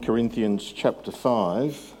Corinthians chapter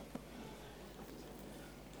 5.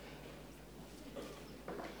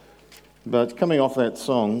 But coming off that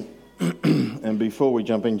song, and before we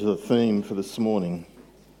jump into the theme for this morning,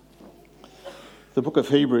 the book of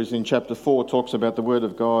Hebrews in chapter 4 talks about the word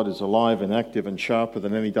of God is alive and active and sharper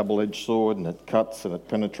than any double-edged sword, and it cuts and it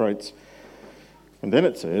penetrates. And then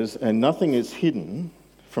it says, and nothing is hidden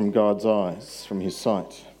from God's eyes, from his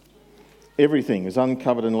sight. Everything is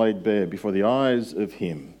uncovered and laid bare before the eyes of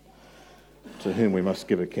him to whom we must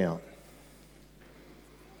give account.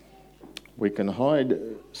 We can hide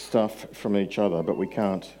stuff from each other, but we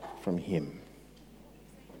can't from him.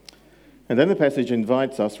 And then the passage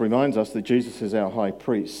reminds us that Jesus is our high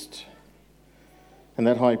priest. And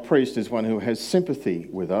that high priest is one who has sympathy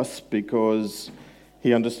with us because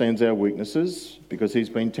he understands our weaknesses, because he's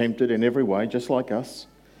been tempted in every way, just like us,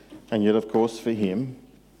 and yet, of course, for him,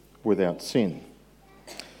 without sin.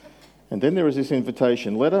 And then there is this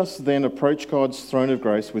invitation, let us then approach God's throne of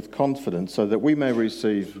grace with confidence so that we may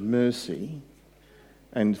receive mercy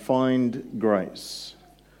and find grace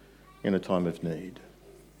in a time of need.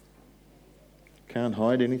 Can't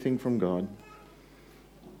hide anything from God.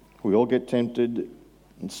 We all get tempted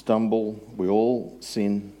and stumble. We all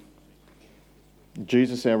sin.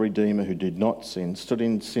 Jesus, our Redeemer, who did not sin, stood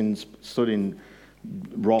in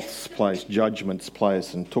wrath's place, judgment's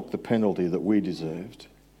place, and took the penalty that we deserved.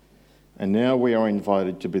 And now we are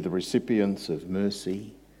invited to be the recipients of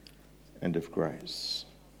mercy and of grace.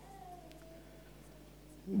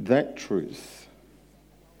 That truth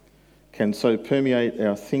can so permeate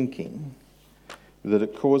our thinking that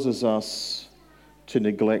it causes us to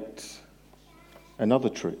neglect another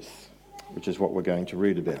truth, which is what we're going to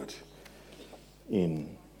read about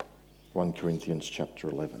in 1 Corinthians chapter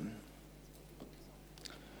 11.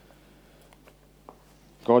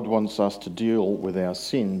 God wants us to deal with our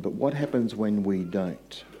sin, but what happens when we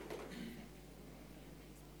don't?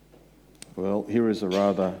 Well, here is a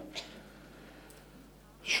rather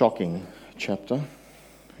shocking chapter,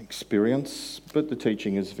 experience, but the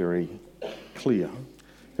teaching is very clear.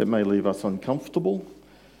 It may leave us uncomfortable,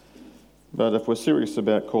 but if we're serious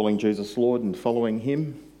about calling Jesus Lord and following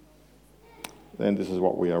him, then this is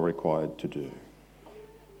what we are required to do.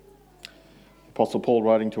 Apostle Paul,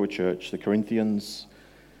 writing to a church, the Corinthians,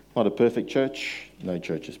 not a perfect church, no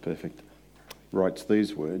church is perfect, writes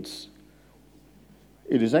these words.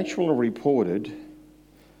 It is actually reported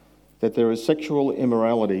that there is sexual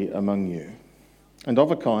immorality among you, and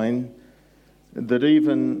of a kind that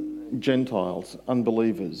even Gentiles,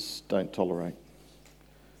 unbelievers, don't tolerate.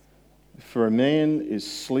 For a man is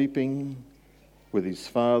sleeping with his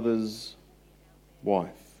father's wife,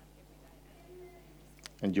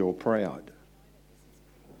 and you're proud.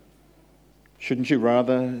 Shouldn't you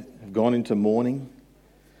rather have gone into mourning?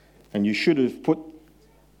 And you should have put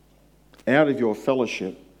out of your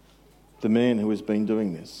fellowship the man who has been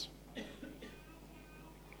doing this.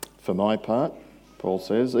 For my part, Paul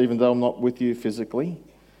says, even though I'm not with you physically,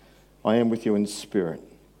 I am with you in spirit.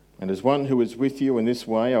 And as one who is with you in this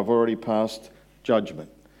way, I've already passed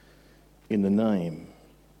judgment in the name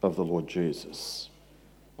of the Lord Jesus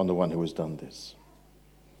on the one who has done this.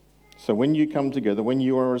 So when you come together, when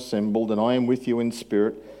you are assembled, and I am with you in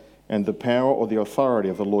spirit, and the power or the authority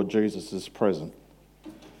of the Lord Jesus is present,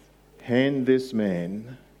 hand this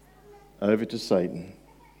man over to Satan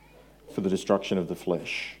for the destruction of the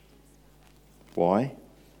flesh. Why?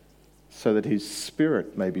 So that his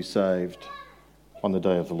spirit may be saved on the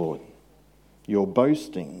day of the Lord. Your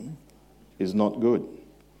boasting is not good.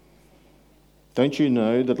 Don't you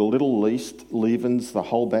know that a little yeast leavens the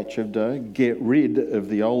whole batch of dough? Get rid of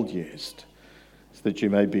the old yeast, so that you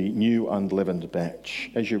may be new unleavened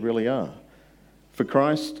batch, as you really are. For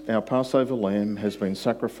Christ, our Passover lamb, has been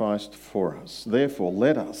sacrificed for us. Therefore,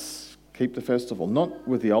 let us keep the festival, not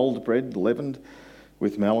with the old bread leavened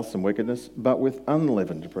with malice and wickedness, but with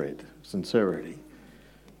unleavened bread, sincerity,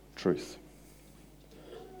 truth.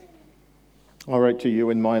 I wrote to you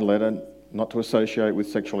in my letter not to associate with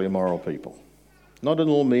sexually immoral people. Not in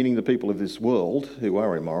all meaning the people of this world who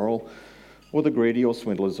are immoral, or the greedy or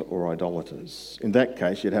swindlers or idolaters. In that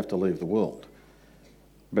case, you'd have to leave the world.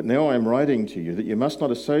 But now I am writing to you that you must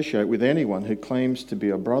not associate with anyone who claims to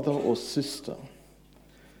be a brother or sister,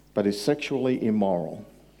 but is sexually immoral,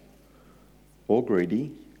 or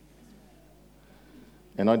greedy,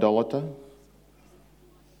 an idolater,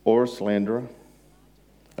 or a slanderer,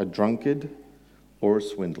 a drunkard, or a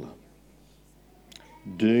swindler.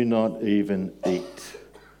 Do not even eat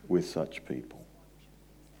with such people.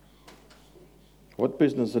 What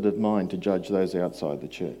business is it of mine to judge those outside the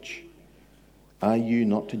church? Are you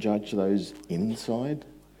not to judge those inside?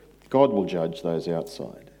 God will judge those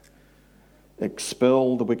outside.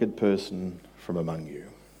 expel the wicked person from among you.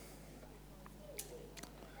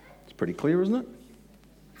 It's pretty clear, isn't it?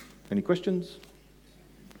 Any questions?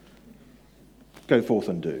 Go forth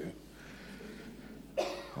and do.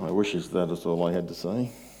 I wish that is all I had to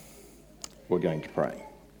say. We're going to pray.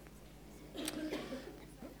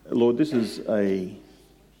 Lord, this is a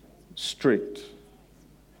strict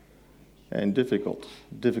and difficult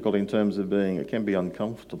in terms of it can be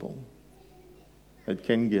uncomfortable. It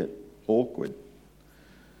can get awkward.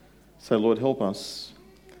 So Lord, help us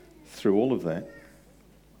through all of that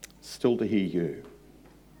still to hear you.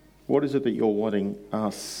 What is it that you're wanting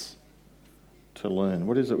us to learn?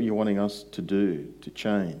 What is it you're wanting us to do, to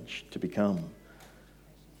change, to become?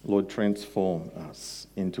 Lord, transform us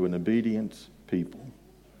into an obedient people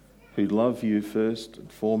who love you first and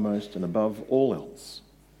foremost and above all else.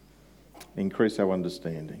 Increase our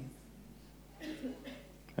understanding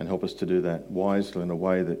and help us to do that wisely in a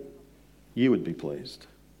way that you would be pleased,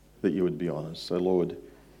 that you would be honest. So Lord,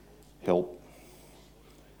 help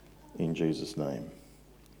in Jesus' name.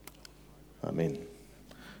 Amen.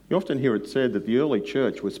 You often hear it said that the early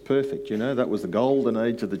church was perfect. You know, that was the golden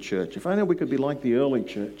age of the church. If only we could be like the early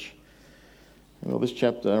church. Well, this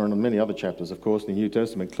chapter and many other chapters, of course, in the New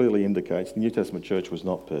Testament clearly indicates the New Testament church was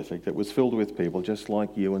not perfect. It was filled with people just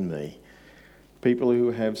like you and me. People who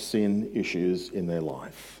have sin issues in their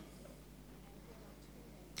life.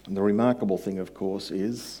 And the remarkable thing, of course,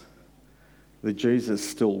 is that Jesus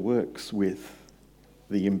still works with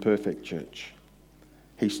the imperfect church.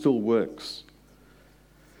 He still works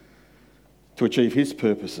to achieve his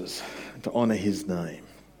purposes, to honour his name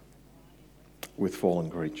with fallen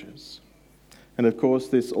creatures. And of course,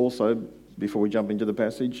 this also, before we jump into the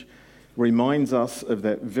passage, reminds us of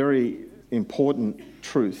that very important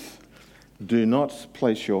truth. Do not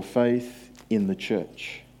place your faith in the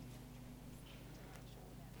church.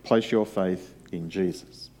 Place your faith in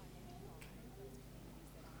Jesus.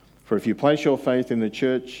 For if you place your faith in the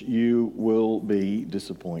church, you will be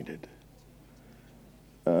disappointed.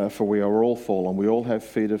 For we are all fallen. We all have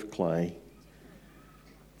feet of clay.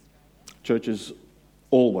 Churches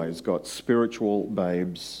always got spiritual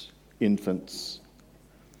babes, infants,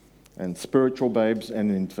 and spiritual babes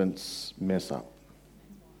and infants mess up.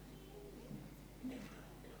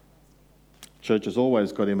 Church has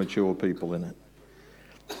always got immature people in it.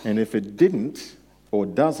 And if it didn't or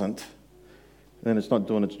doesn't, then it's not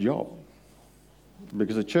doing its job.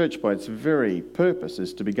 Because the church, by its very purpose,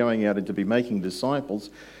 is to be going out and to be making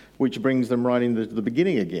disciples, which brings them right into the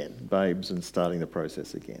beginning again, babes, and starting the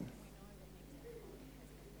process again.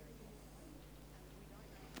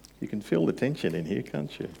 You can feel the tension in here,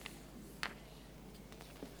 can't you?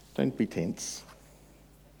 Don't be tense.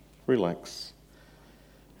 Relax.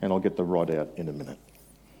 And I'll get the rod out in a minute.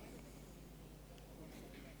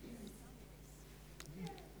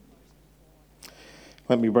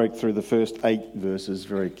 Let me break through the first 8 verses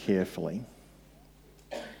very carefully.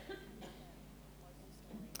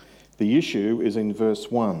 The issue is in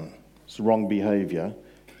verse 1. It's wrong behaviour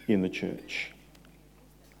in the church.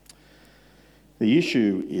 The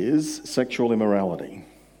issue is sexual immorality.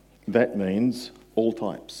 That means all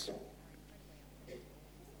types.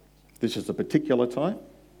 This is a particular type,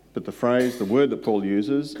 but the word that Paul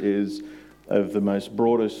uses is of the most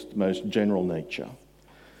broadest, most general nature.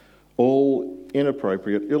 All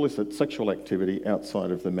inappropriate, illicit sexual activity outside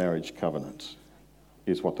of the marriage covenant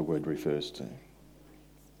is what the word refers to.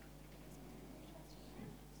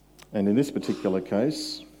 And in this particular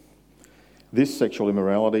case, this sexual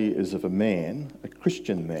immorality is of a man, a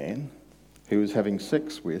Christian man, who is having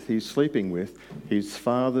sex with, he's sleeping with his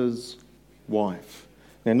father's wife.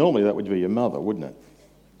 Now, normally that would be your mother, wouldn't it?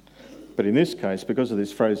 But in this case, because of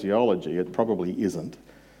this phraseology, it probably isn't.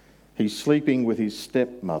 He's sleeping with his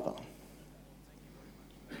stepmother.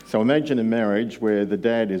 So imagine a marriage where the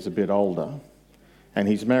dad is a bit older and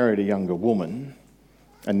he's married a younger woman,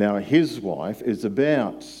 and now his wife is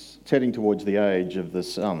about heading towards the age of the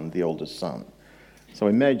son, the oldest son. So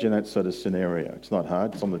imagine that sort of scenario. It's not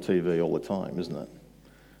hard. It's on the TV all the time, isn't it?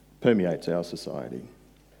 Permeates our society.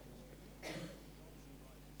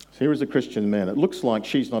 So here is a Christian man. It looks like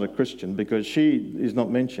she's not a Christian because she is not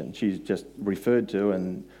mentioned. She's just referred to,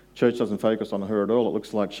 and church doesn't focus on her at all. It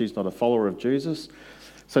looks like she's not a follower of Jesus.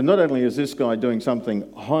 So not only is this guy doing something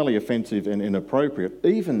highly offensive and inappropriate,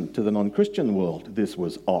 even to the non-Christian world, this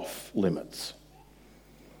was off limits.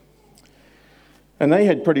 And they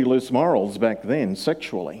had pretty loose morals back then,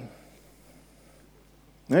 sexually.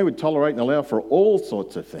 They would tolerate and allow for all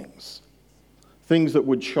sorts of things that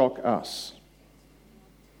would shock us,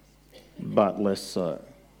 but less so.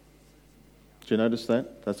 Do you notice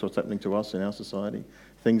that? That's what's happening to us in our society.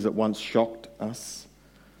 Things that once shocked us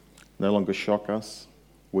no longer shock us.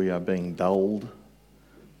 We are being dulled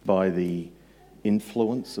by the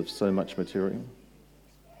influence of so much material.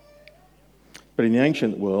 But in the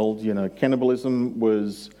ancient world, cannibalism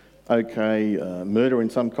was okay, murder in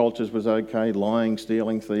some cultures was okay, lying,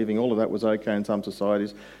 stealing, thieving, all of that was okay in some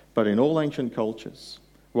societies. But in all ancient cultures,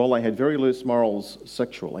 while they had very loose morals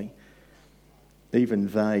sexually, even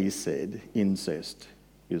they said incest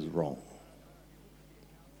is wrong.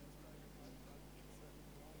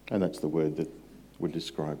 And that's the word that would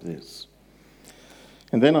describe this.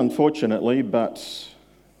 And then unfortunately, but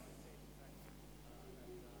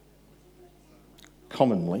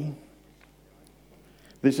commonly,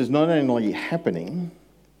 this is not only happening,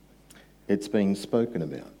 it's being spoken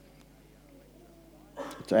about.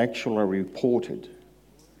 It's actually reported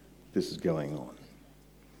this is going on.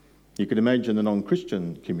 You could imagine the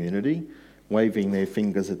non-Christian community waving their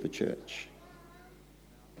fingers at the church.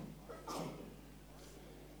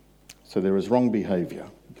 So there is wrong behaviour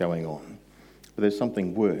going on. But there's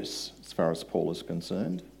something worse as far as Paul is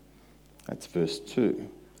concerned. That's verse 2.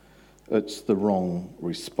 It's the wrong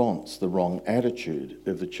response, the wrong attitude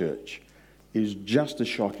of the church is just as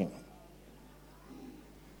shocking.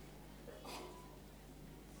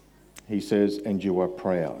 He says, and you are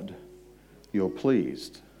proud, you're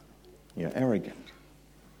pleased, you're arrogant.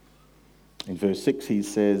 In verse 6 he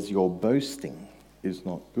says, your boasting is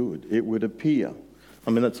not good. It would appear.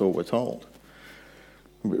 That's all we're told.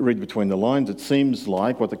 Read between the lines, it seems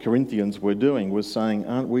like what the Corinthians were doing was saying,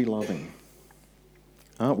 aren't we loving?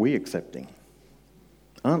 Aren't we accepting?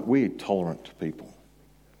 Aren't we tolerant people?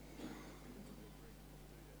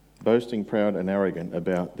 Boasting, proud and arrogant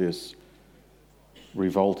about this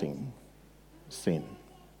revolting sin.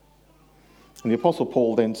 And the Apostle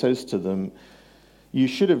Paul then says to them, you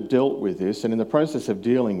should have dealt with this, and in the process of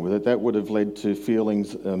dealing with it, that would have led to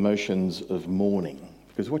feelings, emotions of mourning.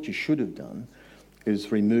 Because what you should have done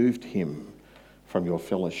is removed him from your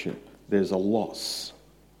fellowship. There's a loss.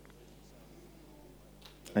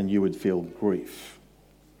 And you would feel grief.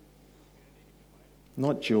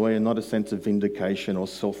 Not joy and not a sense of vindication or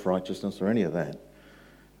self-righteousness or any of that,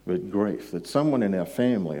 but grief. That someone in our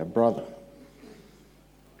family, a brother,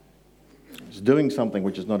 is doing something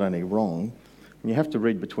which is not only wrong, and you have to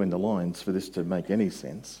read between the lines for this to make any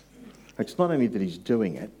sense. It's not only that he's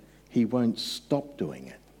doing it, he won't stop doing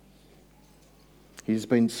it. He's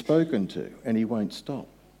been spoken to and he won't stop.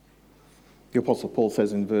 The Apostle Paul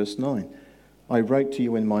says in verse 9, I wrote to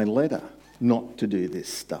you in my letter not to do this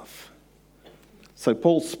stuff. So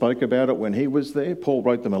Paul spoke about it when he was there. Paul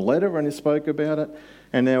wrote them a letter and he spoke about it,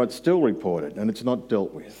 and now it's still reported and it's not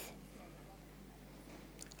dealt with.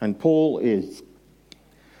 And Paul is,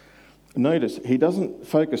 notice, he doesn't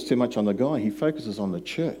focus too much on the guy, he focuses on the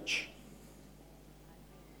church.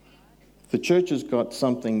 The church has got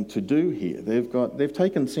something to do here. They've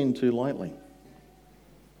taken sin too lightly.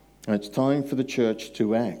 And it's time for the church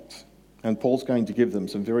to act. And Paul's going to give them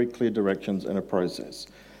some very clear directions and a process.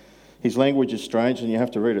 His language is strange, and you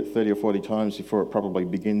have to read it 30 or 40 times before it probably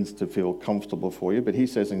begins to feel comfortable for you. But he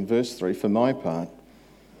says in verse 3, for my part,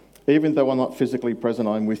 even though I'm not physically present,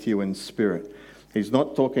 I'm with you in spirit. He's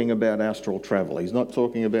not talking about astral travel. He's not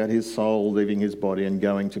talking about his soul leaving his body and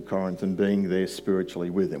going to Corinth and being there spiritually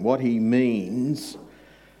with him. What he means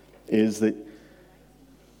is that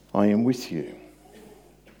I am with you.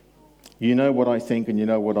 You know what I think and you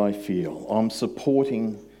know what I feel. I'm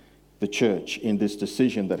supporting the church in this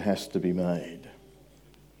decision that has to be made.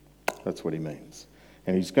 That's what he means.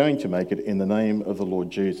 And he's going to make it in the name of the Lord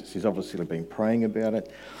Jesus. He's obviously been praying about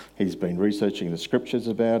it. He's been researching the scriptures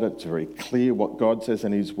about it. It's very clear what God says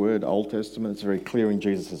in his word, Old Testament. It's very clear in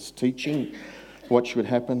Jesus' teaching what should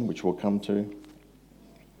happen, which we'll come to.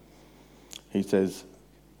 He says,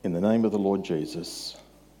 in the name of the Lord Jesus,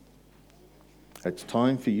 it's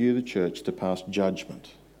time for you, the church, to pass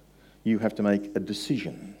judgment. You have to make a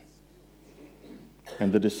decision.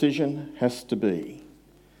 And the decision has to be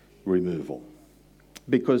removal.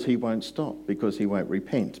 Because he won't stop, because he won't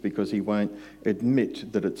repent, because he won't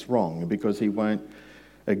admit that it's wrong, because he won't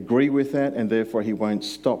agree with that, and therefore he won't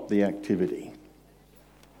stop the activity.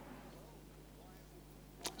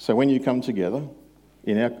 So when you come together,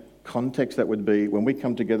 in our context that would be when we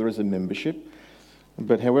come together as a membership,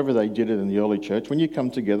 but however they did it in the early church, when you come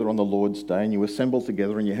together on the Lord's Day and you assemble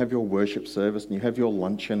together and you have your worship service and you have your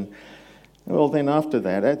luncheon, well then after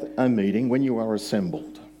that, at a meeting, when you are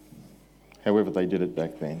assembled, however they did it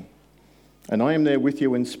back then. And I am there with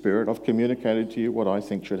you in spirit. I've communicated to you what I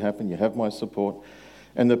think should happen. You have my support.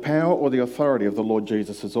 And the power or the authority of the Lord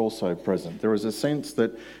Jesus is also present. There is a sense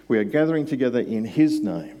that we are gathering together in his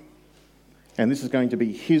name. And this is going to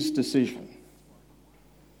be his decision.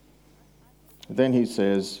 Then he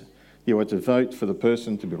says, you are to vote for the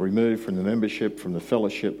person to be removed from the membership, from the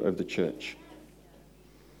fellowship of the church.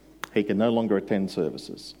 He can no longer attend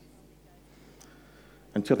services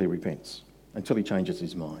until he repents, until he changes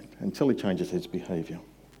his mind, until he changes his behaviour.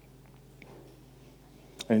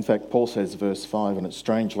 And in fact, Paul says, verse 5, and it's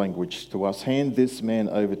strange language to us, hand this man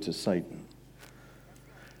over to Satan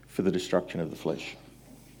for the destruction of the flesh.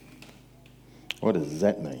 What does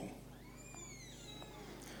that mean?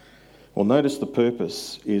 Well, notice the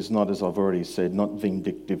purpose is not, as I've already said, not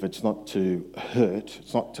vindictive. It's not to hurt.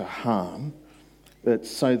 It's not to harm. But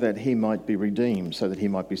so that he might be redeemed, so that he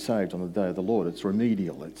might be saved on the day of the Lord. It's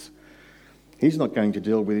remedial. He's not going to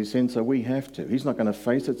deal with his sin, so we have to. He's not going to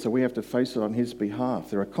face it, so we have to face it on his behalf.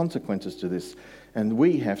 There are consequences to this. And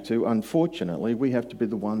we have to, unfortunately, we have to be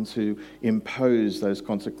the ones who impose those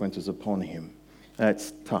consequences upon him.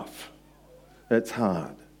 That's tough. That's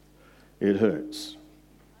hard. It hurts.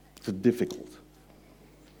 It's difficult.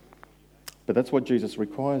 But that's what Jesus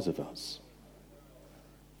requires of us.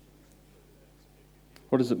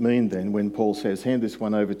 What does it mean then when Paul says, hand this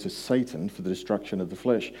one over to Satan for the destruction of the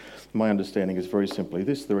flesh? My understanding is very simply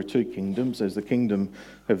this. There are two kingdoms. There's the kingdom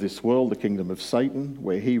of this world, the kingdom of Satan,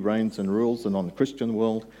 where he reigns and rules the non-Christian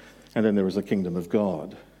world. And then there is the kingdom of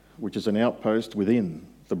God, which is an outpost within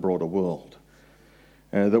the broader world.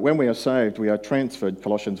 That when we are saved, we are transferred,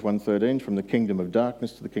 Colossians 1:13, from the kingdom of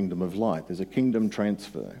darkness to the kingdom of light. There's a kingdom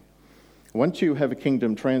transfer. Once you have a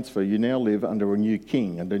kingdom transfer, you now live under a new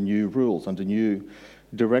king, under new rules, under new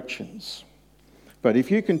directions. But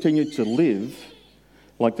if you continue to live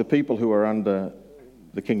like the people who are under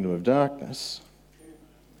the kingdom of darkness,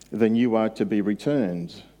 then you are to be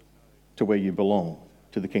returned to where you belong,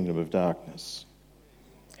 to the kingdom of darkness.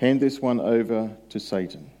 Hand this one over to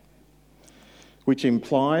Satan, which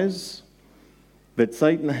implies that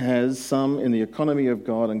Satan has some, in the economy of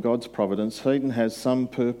God and God's providence, Satan has some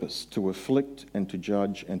purpose to afflict and to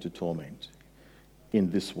judge and to torment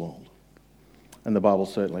in this world. And the Bible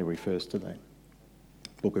certainly refers to that.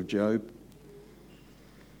 Book of Job,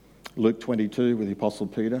 Luke 22 with the Apostle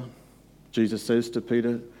Peter. Jesus says to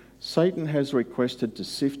Peter, Satan has requested to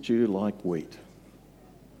sift you like wheat.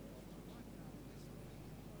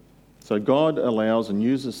 So God allows and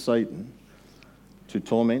uses Satan to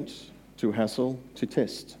torment, to hassle, to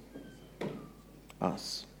test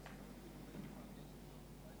us.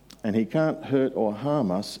 And he can't hurt or harm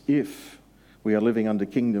us if we are living under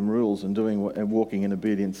kingdom rules and walking in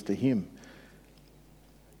obedience to him.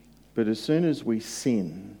 But as soon as we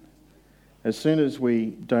sin, as soon as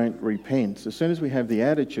we don't repent, as soon as we have the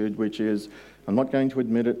attitude which is, I'm not going to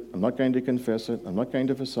admit it, I'm not going to confess it, I'm not going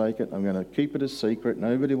to forsake it, I'm going to keep it a secret,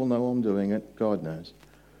 nobody will know I'm doing it, God knows.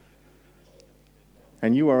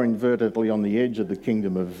 And you are inadvertently on the edge of the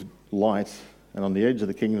kingdom of light and on the edge of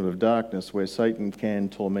the kingdom of darkness where Satan can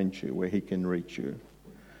torment you, where he can reach you.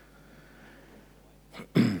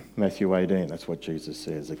 Matthew 18, that's what Jesus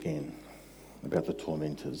says again about the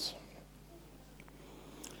tormentors.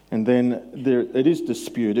 And then it is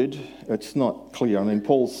disputed, it's not clear. I mean,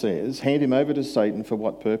 Paul says, hand him over to Satan for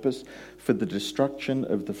what purpose? For the destruction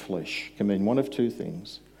of the flesh. It can mean one of two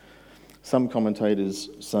things. Some commentators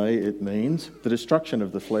say it means the destruction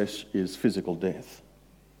of the flesh is physical death.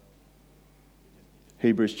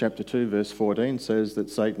 Hebrews chapter 2 verse 14 says that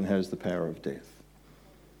Satan has the power of death.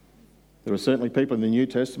 There are certainly people in the New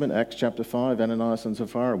Testament, Acts chapter 5, Ananias and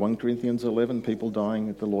Sapphira, 1 Corinthians 11, people dying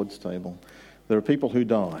at the Lord's table. There are people who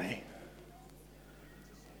die.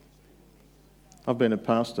 I've been a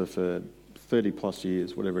pastor for 30 plus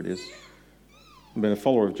years, whatever it is. I've been a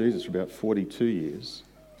follower of Jesus for about 42 years.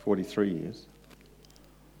 43 years.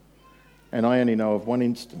 And I only know of one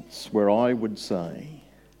instance where I would say,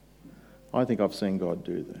 I think I've seen God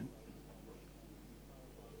do that.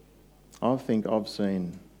 I think I've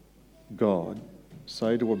seen God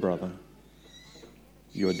say to a brother,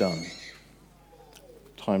 you're done.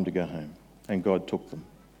 Time to go home. And God took them.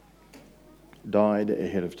 Died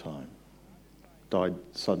ahead of time. Died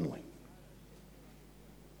suddenly.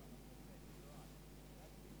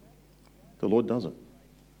 The Lord does it.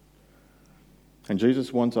 And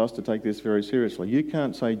Jesus wants us to take this very seriously. You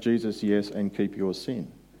can't say Jesus yes and keep your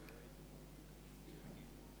sin.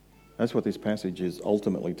 That's what this passage is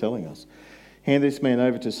ultimately telling us. Hand this man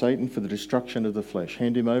over to Satan for the destruction of the flesh.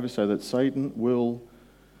 Hand him over so that Satan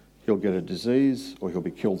he'll get a disease or he'll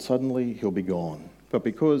be killed suddenly, he'll be gone. But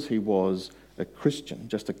because he was a Christian,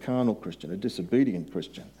 just a carnal Christian, a disobedient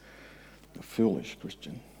Christian, a foolish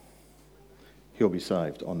Christian, he'll be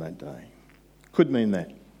saved on that day. Could mean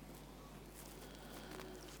that.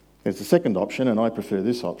 There's the second option, and I prefer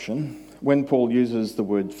this option, when Paul uses the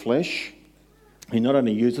word flesh, he not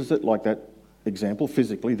only uses it like that example,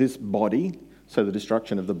 physically, this body, so the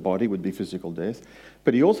destruction of the body would be physical death,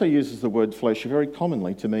 but he also uses the word flesh very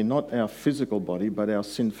commonly to mean not our physical body, but our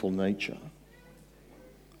sinful nature.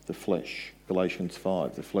 The flesh, Galatians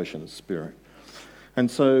 5, the flesh and the spirit. And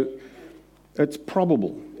so it's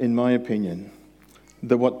probable, in my opinion,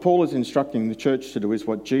 that what Paul is instructing the church to do is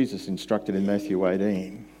what Jesus instructed in Matthew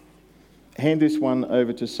 18. Hand this one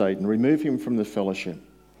over to Satan, remove him from the fellowship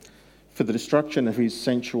for the destruction of his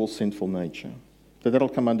sensual, sinful nature. That'll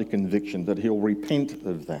come under conviction, that he'll repent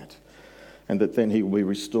of that, and that then he will be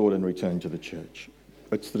restored and returned to the church.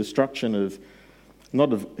 It's the destruction of,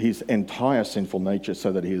 not of his entire sinful nature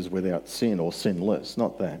so that he is without sin or sinless,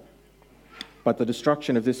 not that, but the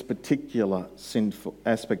destruction of this particular sinful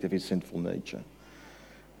aspect of his sinful nature.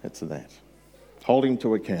 That's that. Hold him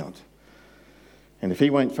to account. And if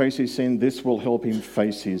he won't face his sin, this will help him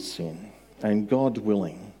face his sin. And God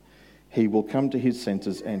willing, he will come to his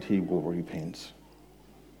senses and he will repent.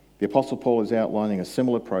 The Apostle Paul is outlining a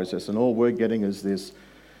similar process, and all we're getting is this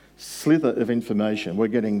slither of information. We're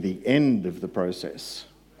getting the end of the process.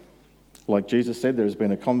 Like Jesus said, there's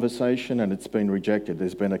been a conversation and it's been rejected.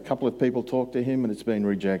 There's been a couple of people talk to him and it's been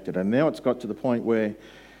rejected. And now it's got to the point where,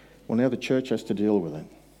 well, now the church has to deal with it.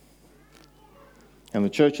 And the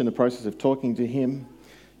church, in the process of talking to him,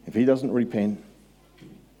 if he doesn't repent,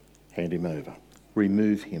 hand him over.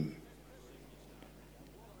 Remove him.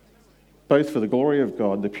 Both for the glory of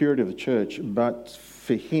God, the purity of the church, but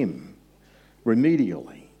for him,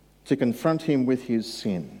 remedially, to confront him with his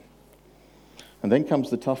sin. And then comes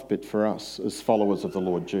the tough bit for us as followers of the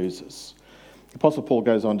Lord Jesus. The Apostle Paul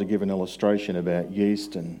goes on to give an illustration about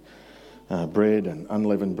yeast and bread and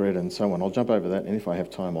unleavened bread and so on. I'll jump over that, and if I have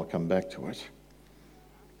time, I'll come back to it.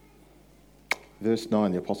 Verse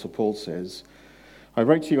 9, the Apostle Paul says, I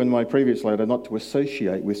wrote to you in my previous letter not to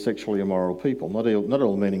associate with sexually immoral people, not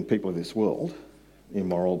all meaning people of this world,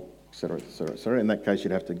 immoral, etc., etc., etc. In that case,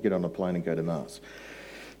 you'd have to get on a plane and go to Mars.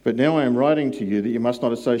 But now I am writing to you that you must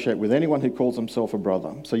not associate with anyone who calls himself a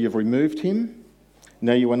brother. So you've removed him,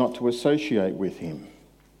 now you are not to associate with him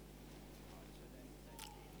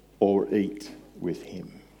or eat with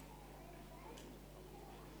him.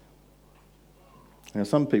 Now,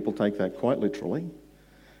 some people take that quite literally,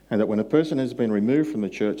 and that when a person has been removed from the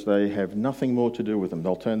church, they have nothing more to do with them.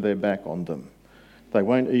 They'll turn their back on them. They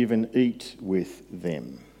won't even eat with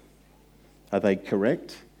them. Are they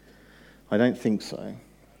correct? I don't think so.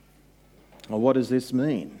 Well, what does this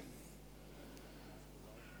mean?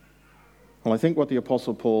 Well, I think what the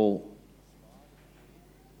Apostle Paul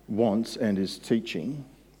wants and is teaching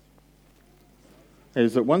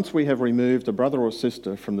is that once we have removed a brother or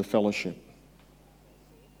sister from the fellowship,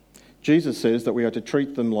 Jesus says that we are to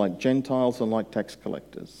treat them like Gentiles and like tax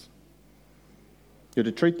collectors. You're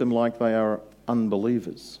to treat them like they are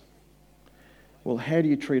unbelievers. Well, how do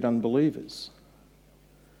you treat unbelievers?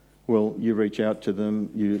 Well, you reach out to them,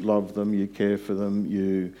 you love them, you care for them,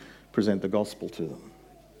 you present the gospel to them.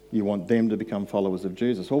 You want them to become followers of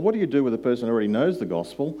Jesus. Well, what do you do with a person who already knows the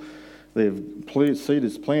gospel? Their seed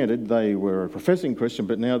is planted, they were a professing Christian,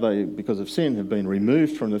 but now they, because of sin, have been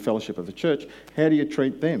removed from the fellowship of the church. How do you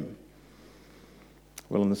treat them?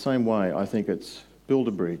 Well, in the same way, I think it's build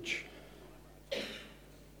a bridge.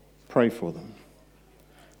 Pray for them.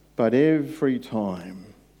 But every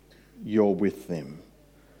time you're with them,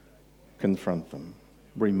 confront them,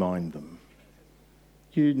 remind them.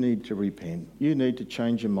 You need to repent. You need to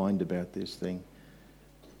change your mind about this thing.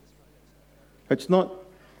 It's not,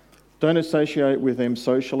 don't associate with them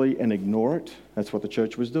socially and ignore it. That's what the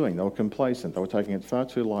church was doing. They were complacent. They were taking it far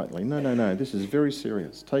too lightly. No. This is very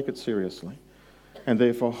serious. Take it seriously. And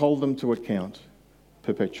therefore hold them to account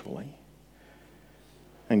perpetually.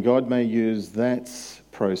 And God may use that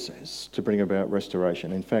process to bring about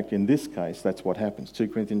restoration. In fact, in this case, that's what happens. 2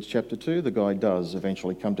 Corinthians chapter 2, the guy does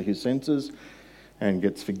eventually come to his senses and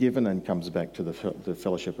gets forgiven and comes back to the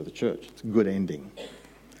fellowship of the church. It's a good ending.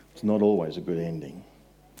 It's not always a good ending.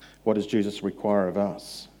 What does Jesus require of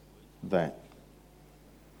us? That.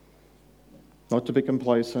 Not to be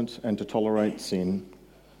complacent and to tolerate sin,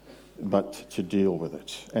 but to deal with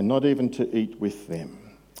it, and not even to eat with them.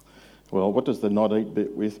 Well, what does the not eat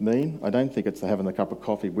bit with mean? I don't think it's the having a cup of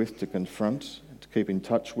coffee with to confront, to keep in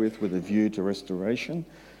touch with a view to restoration.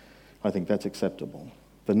 I think that's acceptable.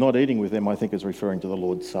 The not eating with them, I think, is referring to the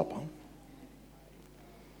Lord's Supper.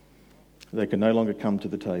 They can no longer come to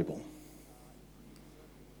the table.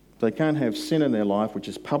 They can't have sin in their life, which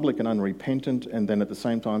is public and unrepentant, and then at the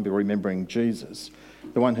same time be remembering Jesus,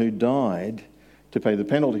 the one who died to pay the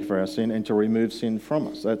penalty for our sin and to remove sin from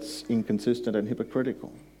us. That's inconsistent and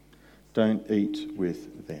hypocritical. Don't eat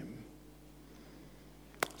with them.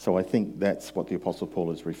 So I think that's what the Apostle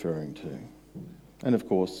Paul is referring to. And of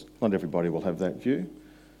course, not everybody will have that view.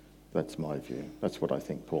 That's my view. That's what I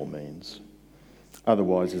think Paul means.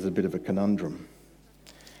 Otherwise, there's a bit of a conundrum.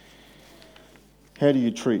 How do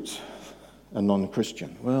you treat a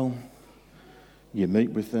non-Christian? Well, you meet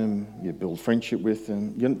with them, you build friendship with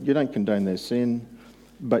them. You don't condone their sin,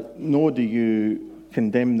 but nor do you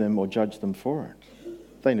condemn them or judge them for it.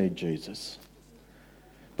 They need Jesus.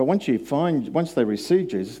 But once they receive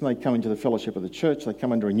Jesus and they come into the fellowship of the church, they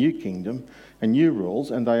come under a new kingdom and new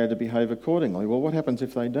rules, and they are to behave accordingly. Well, what happens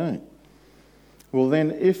if they don't? Well,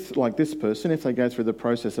 then, if, like this person, if they go through the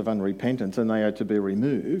process of unrepentance and they are to be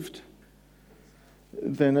removed,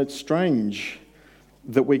 then it's strange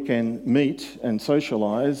that we can meet and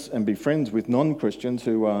socialise and be friends with non-Christians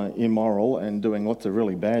who are immoral and doing lots of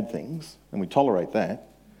really bad things, and we tolerate that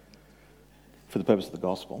for the purpose of the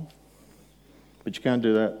gospel. But you can't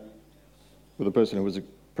do that with a person who was a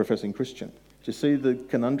professing Christian. Do you see the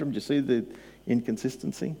conundrum? Do you see the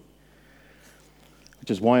inconsistency? Which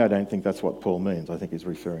is why I don't think that's what Paul means. I think he's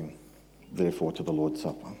referring, therefore, to the Lord's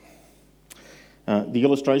Supper. The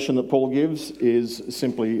illustration that Paul gives is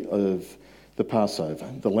simply of the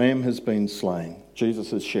Passover. The lamb has been slain. Jesus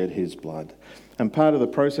has shed his blood. And part of the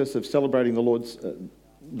process of celebrating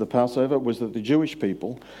the Passover was that the Jewish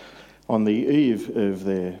people, on the eve of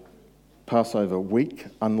their Passover week,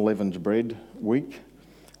 unleavened bread week,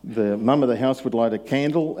 the mum of the house would light a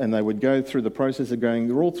candle, and they would go through the process of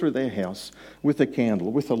going all through their house with a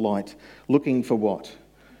candle, with a light, looking for what?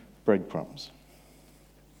 Breadcrumbs.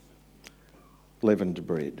 Leavened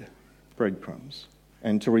bread. Breadcrumbs.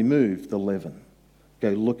 And to remove the leaven, go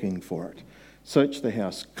looking for it. Search the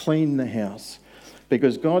house, clean the house,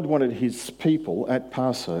 because God wanted his people at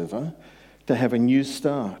Passover to have a new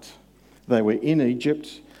start. They were in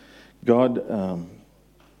Egypt. God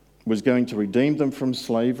was going to redeem them from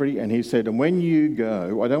slavery, and he said, and when you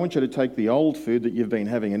go, I don't want you to take the old food that you've been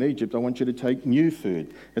having in Egypt, I want you to take new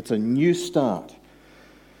food. It's a new start.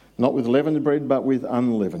 Not with leavened bread, but with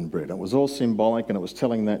unleavened bread. It was all symbolic, and it was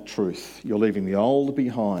telling that truth. You're leaving the old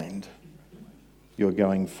behind. You're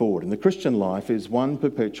going forward. And the Christian life is one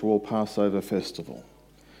perpetual Passover festival,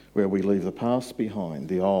 where we leave the past behind,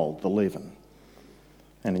 the old, the leaven.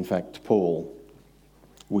 And in fact, Paul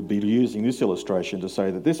would be using this illustration to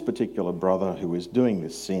say that this particular brother who is doing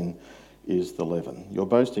this sin is the leaven. Your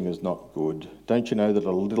boasting is not good. Don't you know that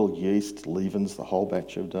a little yeast leavens the whole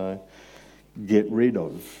batch of dough? Get rid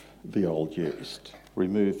of the old yeast.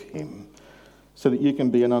 Remove him so that you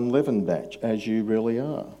can be an unleavened batch as you really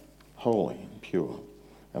are, holy and pure.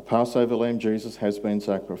 Our Passover lamb, Jesus, has been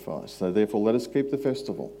sacrificed. So therefore let us keep the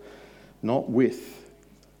festival, not with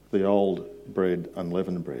the old bread,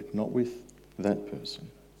 unleavened bread, not with that person,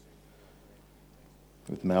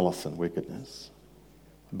 with malice and wickedness,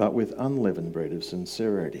 but with unleavened bread of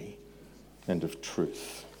sincerity and of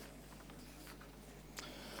truth.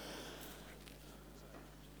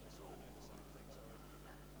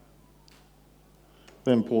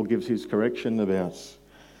 Then Paul gives his correction about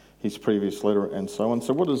his previous letter and so on.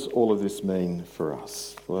 So what does all of this mean for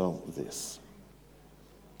us? Well, this.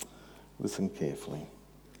 Listen carefully.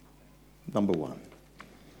 Number one.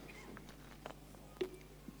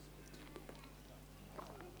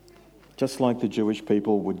 Just like the Jewish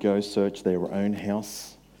people would go search their own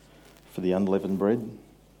house for the unleavened bread.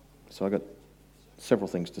 So I've got several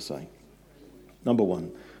things to say. Number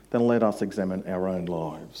one, then let us examine our own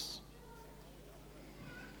lives.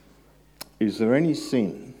 Is there any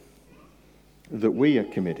sin that we are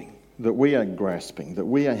committing, that we are grasping, that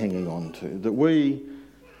we are hanging on to, that we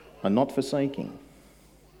are not forsaking?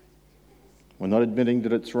 We're not admitting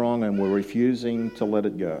that it's wrong and we're refusing to let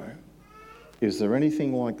it go. Is there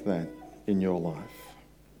anything like that in your life?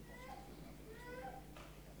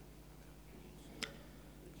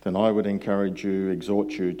 Then I would encourage you, exhort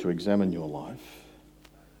you to examine your life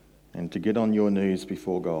and to get on your knees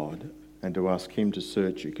before God and to ask him to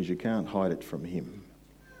search you, because you can't hide it from him.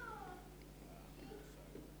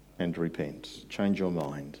 And repent. Change your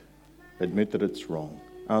mind. Admit that it's wrong.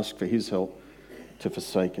 Ask for his help to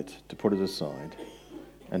forsake it, to put it aside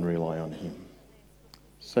and rely on him.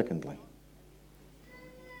 Secondly,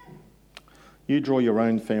 you draw your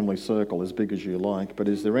own family circle as big as you like, but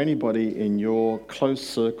is there anybody in your close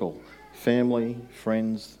circle, family,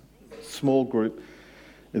 friends, small group,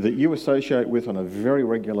 that you associate with on a very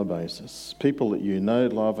regular basis, people that you know,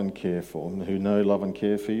 love and care for, and who know, love and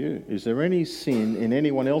care for you? Is there any sin in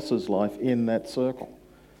anyone else's life in that circle?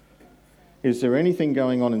 Is there anything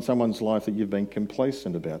going on in someone's life that you've been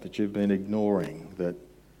complacent about, that you've been ignoring, that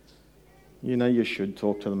You know you should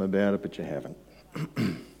talk to them about it, but you haven't.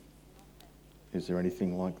 Is there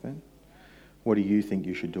anything like that? What do you think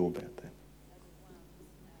you should do about that?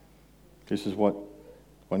 This is what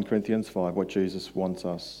 1 Corinthians 5, what Jesus wants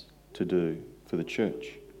us to do for the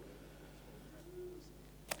church.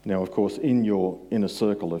 Now, of course, in your inner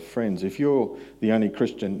circle of friends, if you're the only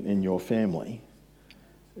Christian in your family,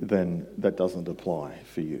 then that doesn't apply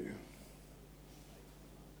for you.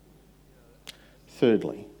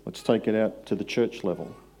 Thirdly, let's take it out to the church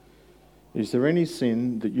level. Is there any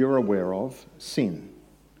sin that you're aware of, sin,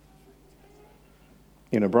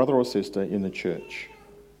 in a brother or sister in the church?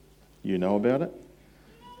 You know about it,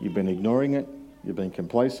 you've been ignoring it, you've been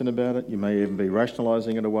complacent about it, you may even be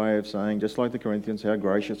rationalising it away of saying, just like the Corinthians, how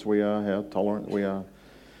gracious we are, how tolerant we are,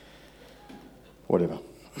 whatever.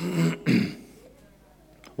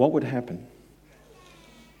 What would happen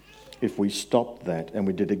if we stopped that and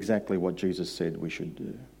we did exactly what Jesus said we should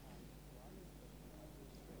do?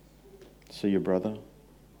 See your brother,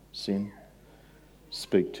 sin,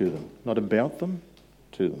 speak to them. Not about them,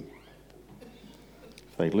 to them.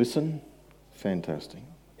 If they listen, fantastic.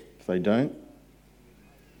 If they don't,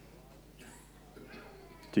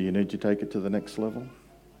 do you need to take it to the next level?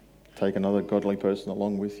 Take another godly person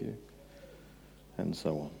along with you? And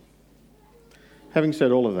so on. Having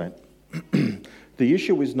said all of that, the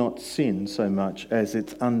issue is not sin so much as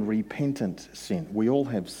it's unrepentant sin. We all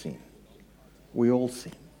have sin. We all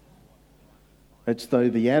sin. It's though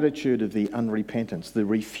the attitude of the unrepentance, the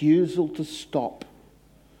refusal to stop.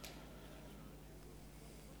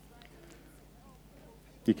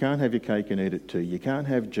 You can't have your cake and eat it too. You can't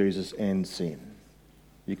have Jesus and sin.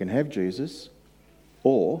 You can have Jesus,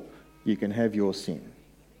 or you can have your sin.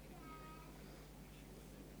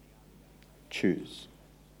 Choose.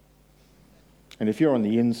 And if you're on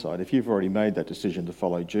the inside, if you've already made that decision to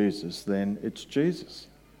follow Jesus, then it's Jesus.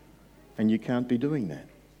 And you can't be doing that.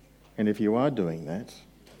 And if you are doing that,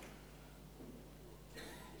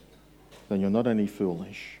 then you're not only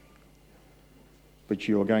foolish, but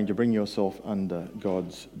you're going to bring yourself under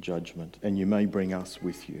God's judgment, and you may bring us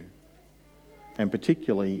with you. And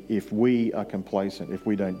particularly if we are complacent, if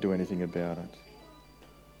we don't do anything about it.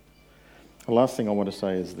 The last thing I want to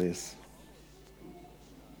say is this.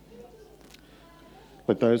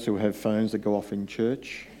 Let those who have phones that go off in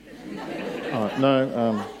church...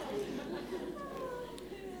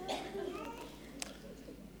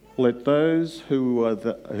 Let those who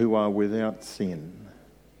are without sin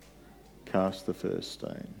cast the first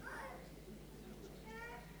stone.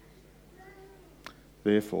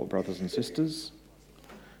 Therefore, brothers and sisters,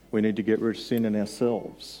 we need to get rid of sin in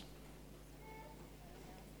ourselves.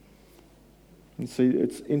 And see,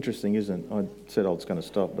 it's interesting, isn't it? I said I was going to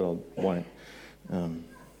stop, but I won't.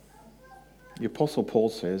 The Apostle Paul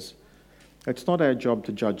says, it's not our job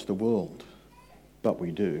to judge the world, but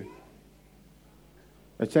we do.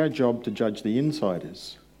 It's our job to judge the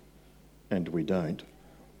insiders, and we don't.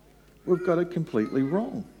 We've got it completely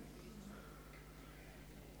wrong.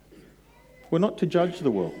 We're not to judge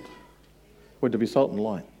the world. We're to be salt and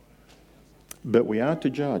light. But we are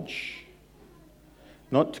to judge,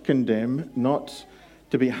 not to condemn, not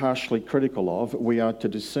to be harshly critical of. We are to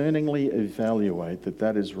discerningly evaluate that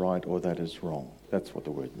that is right or that is wrong. That's what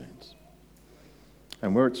the word means.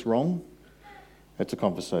 And where it's wrong, it's a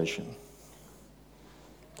conversation.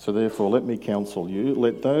 So therefore, let me counsel you,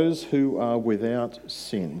 let those who are without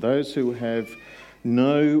sin, those who have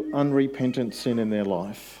no unrepentant sin in their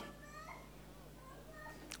life,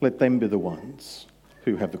 let them be the ones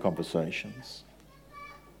who have the conversations.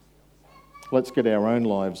 Let's get our own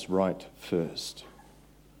lives right first.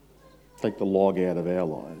 Take the log out of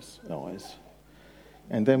our eyes.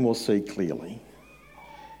 And then we'll see clearly.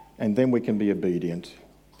 And then we can be obedient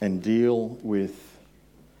and deal with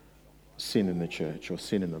sin in the church or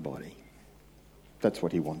sin in the body. That's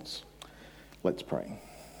what he wants. Let's pray.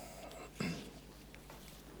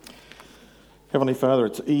 Heavenly Father,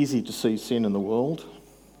 it's easy to see sin in the world.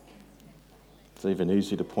 It's even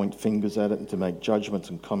easy to point fingers at it and to make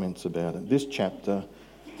judgments and comments about it. This chapter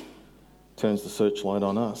turns the searchlight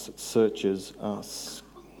on us. It searches us.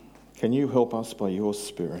 Can you help us by your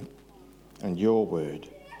Spirit and your word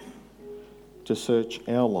to search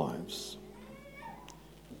our lives,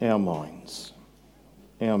 our minds,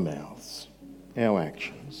 our mouths, our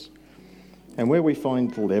actions. And where we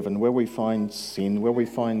find leaven, where we find sin, where we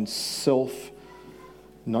find self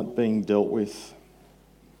not being dealt with,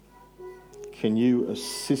 can you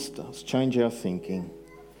assist us, change our thinking,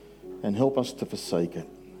 and help us to forsake it?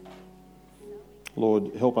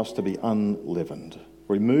 Lord, help us to be unleavened.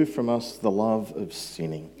 Remove from us the love of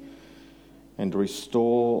sinning and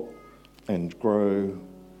restore and grow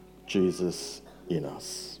Jesus in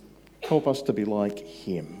us. Help us to be like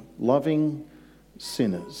him, loving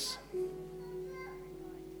sinners,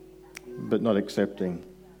 but not accepting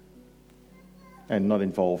and not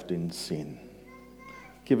involved in sin.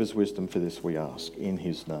 Give us wisdom for this, we ask, in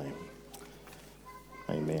his name.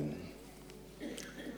 Amen.